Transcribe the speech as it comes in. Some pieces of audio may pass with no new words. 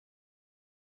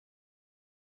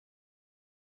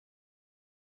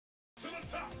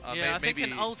Yeah, I think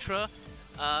in Ultra,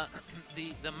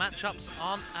 the matchups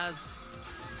aren't as...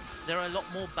 They're a lot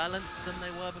more balanced than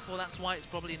they were before. That's why it's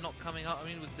probably not coming up. I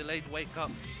mean, with delayed wake up,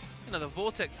 you know, the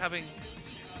Vortex having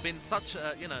been such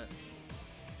a, you know,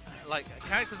 like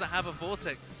characters that have a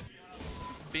Vortex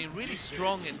being really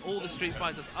strong in all the Street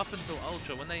Fighters up until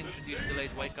Ultra. When they introduced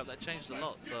delayed wake up, that changed a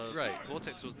lot. So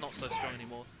Vortex was not so strong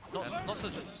anymore. Not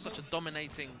such a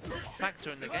dominating factor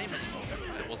in the game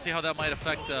anymore. We'll see how that might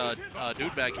affect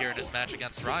Dudebag here in his match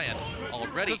against Ryan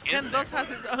already. Because Ken does has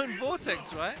his own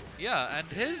Vortex, right? Yeah, and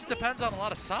his depends on a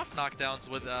lot of soft knockdowns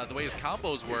with the way his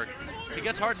combos work. He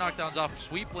gets hard knockdowns off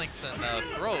sweep links and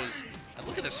throws. And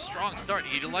look at this strong start.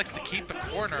 He likes to keep the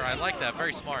corner. I like that.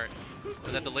 Very smart.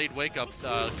 And then delayed wake up,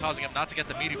 causing him not to get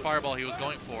the meaty fireball he was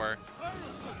going for.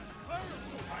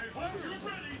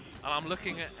 And I'm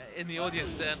looking in the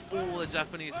audience there, and all the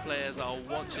Japanese players are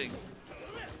watching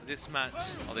this match.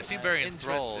 Oh, they seem very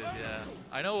enthralled. Yeah.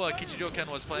 I know Kichijo Ken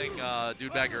was playing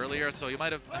Dudebag earlier, so he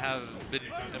might have been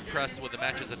impressed with the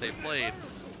matches that they played.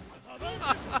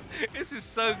 This is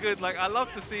so good. Like, I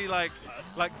love to see like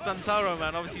Santaro,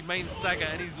 man, obviously main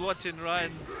Sagat, and he's watching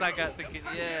Ryan Sagat thinking,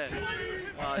 yeah,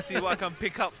 I see what I can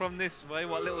pick up from this way,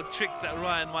 what little tricks that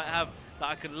Ryan might have that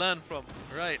I can learn from.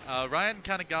 Right. Ryan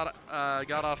kind of got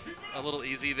off a little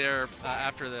easy there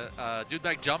after the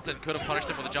Dudebag jumped and could have punished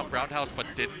him with a jump roundhouse, but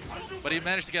didn't. But he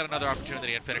managed to get another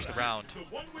opportunity and finish the round.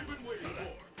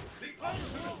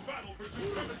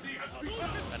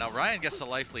 And now Ryan gets the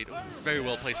life lead. Very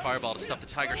well placed fireball to stuff the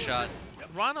Tiger Shot.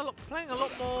 Ryan playing a lot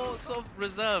more sort of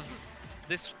reserved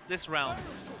this round.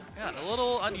 Yeah, a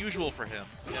little unusual for him.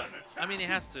 Yeah, I mean he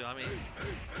has to. I mean,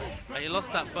 he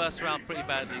lost that first round pretty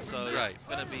badly, so it's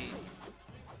going to be.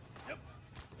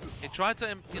 He tried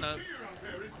to, you know,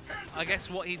 I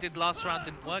guess what he did last round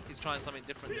didn't work. He's trying something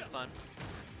different this time.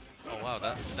 Oh wow,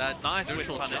 that nice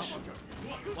neutral punish.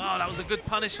 Jump. Wow, that was a good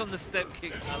punish on the step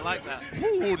kick. I like that.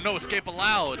 Ooh, no escape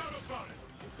allowed.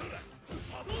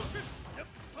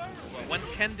 When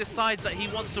Ken decides that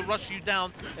he wants to rush you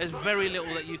down, there's very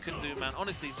little that you can do, man.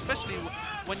 Honestly, especially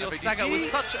when you're Sagat with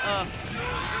such a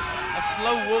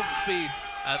slow walk speed.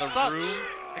 And the room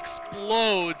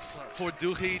explodes for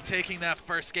Duhi taking that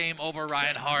first game over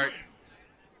Ryan Hart.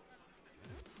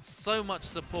 So much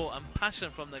support and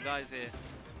passion from the guys here.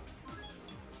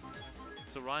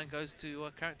 So Ryan goes to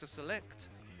character select.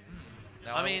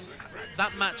 I mean,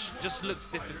 that match just looks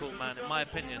difficult, man, in my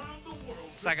opinion.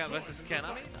 Sagat versus Ken.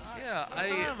 I mean, yeah, I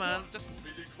don't know, man. Just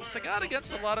Sagat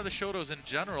against a lot of the Shotos in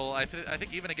general. I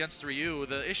think even against Ryu,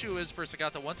 the issue is for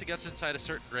Sagat that once he gets inside a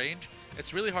certain range,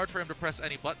 it's really hard for him to press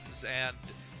any buttons. And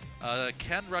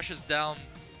Ken rushes down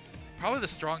probably the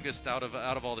strongest out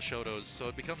of all the Shotos, so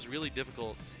it becomes really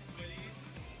difficult.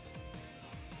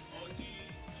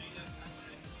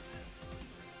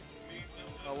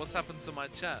 Oh, what's happened to my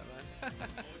chat, man?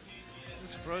 It's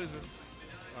just frozen.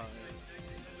 Oh,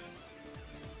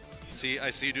 yeah. I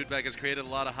see Dudebag has created a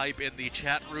lot of hype in the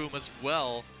chat room as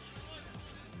well.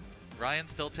 Ryan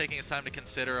still taking his time to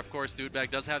consider. Of course,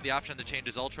 Dudebag does have the option to change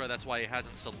his Ultra. That's why he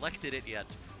hasn't selected it yet.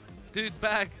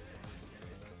 Dudebag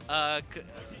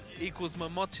equals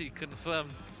Momochi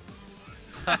confirmed.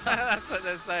 That's what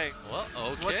they're saying. Well,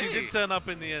 okay. Momochi did turn up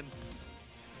in the end.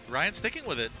 Ryan sticking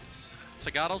with it.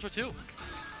 Sagat Ultra 2.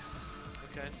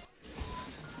 Okay.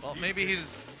 Well, maybe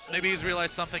he's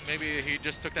realized something. Maybe he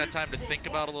just took that time to think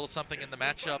about a little something in the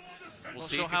matchop. We'll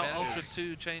see how Ultra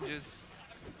 2 changes.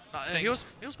 He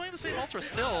was playing the same Ultra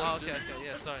still. Oh, okay,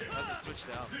 yeah, sorry. I hasn't switched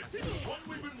it out.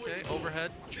 Okay,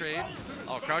 overhead, trade.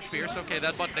 Oh, crouch fierce. Okay,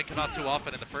 that button didn't come out too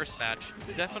often in the first match.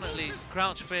 Definitely,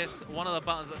 crouch fierce, one of the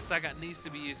buttons that Sagat needs to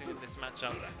be using in this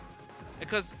matchup.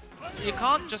 Because you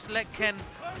can't just let Ken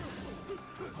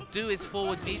do his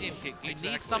forward medium kick. You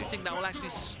need something that will actually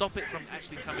stop it from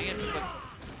actually coming in, because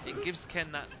it gives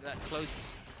Ken that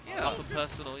close up and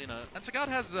personal, you know. And Sagat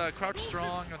has crouch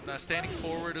strong and standing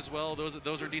forward as well.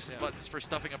 Those are decent buttons for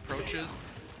stuffing approaches.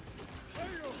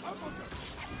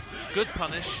 Good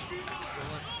punish.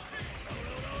 Excellent.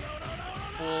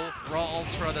 Full raw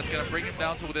ultra that's going to bring him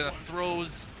down to within a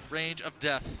throw's range of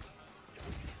death.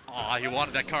 Aw, he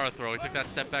wanted that Kara throw. He took that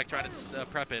step back trying to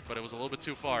prep it, but it was a little bit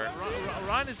too far.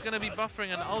 Ryan is going to be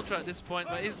buffering an ultra at this point,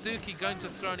 but is Dookie going to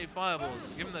throw any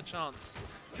fireballs? Give him the chance.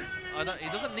 He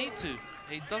doesn't need to.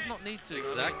 He does not need to.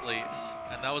 Exactly.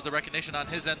 And that was the recognition on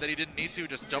his end that he didn't need to.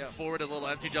 Just jump forward, a little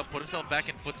empty jump, put himself back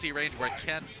in footsie range where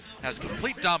Ken has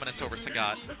complete dominance over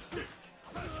Sagat.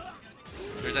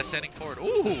 There's that standing forward.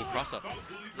 Ooh, cross up.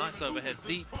 Nice overhead,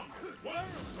 deep.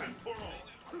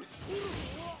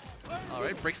 All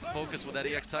right, breaks the focus with that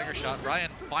EX Tiger Shot.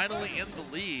 Ryan finally in the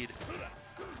lead.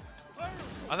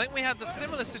 I think we had the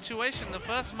similar situation in the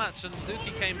first match, and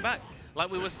Dookie came back. Like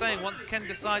we were saying, once Ken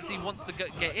decides he wants to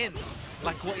get in,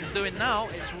 like what he's doing now,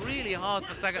 it's really hard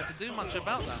for Sagat to do much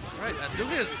about that. Right, and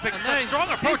Dookie has picked And some now strong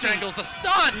he's approach dizzy. angles. A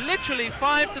stun! Literally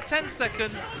 5 to 10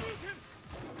 seconds.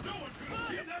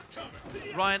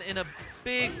 Ryan in a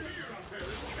big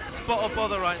spot of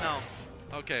bother right now.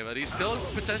 Okay, but he's still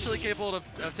potentially capable of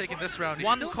taking this round. He's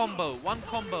One still combo.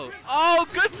 Oh,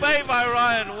 good bait by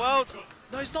Ryan. Well,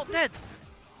 no, he's not dead.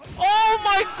 Oh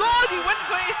my God, he went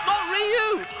for it. It's not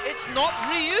Ryu. It's not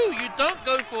Ryu. You don't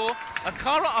go for a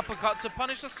Kara uppercut to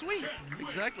punish a sweep.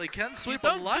 Exactly, Ken sweep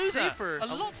Don't a lot do that. safer. A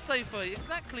lot safer,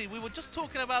 exactly. We were just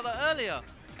talking about that earlier.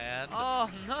 And Oh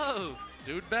no.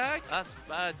 Dudebag? That's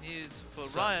bad news for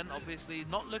Ryan, obviously.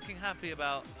 Not looking happy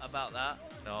about that.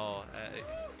 No,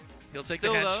 he'll take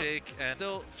Still, the though, handshake and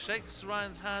still shakes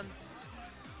Ryan's hand.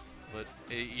 but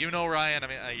you know Ryan. I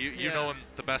mean, you Yeah. know him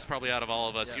the best probably out of all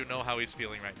of us. Yeah. You know how he's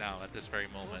feeling right now at this very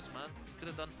Of moment. course, man. Could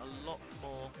have done a lot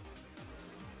more.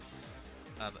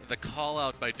 The call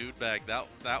out by Dudebag,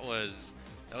 that was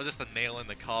just the nail in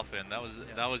the coffin. That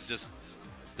was just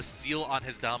the seal on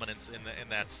his dominance in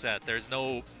that set. There's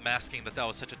no masking that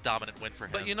was such a dominant win for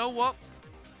him. But you know what?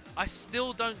 I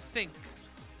still don't think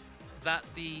that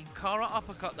the Kara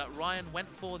uppercut that Ryan went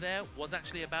for there was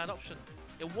actually a bad option.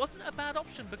 It wasn't a bad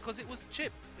option because it was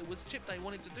chip. It was chip they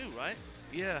wanted to do, right?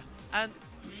 Yeah. And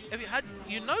if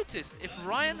you noticed, if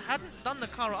Ryan hadn't done the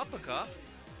Kara uppercut,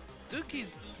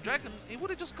 Dookie's Dragon, he would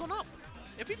have just gone up.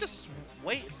 If he just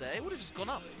waited there, it would have just gone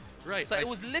up. Right. So it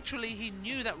was literally, he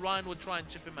knew that Ryan would try and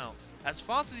chip him out as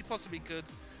fast as he possibly could.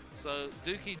 So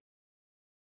Dookie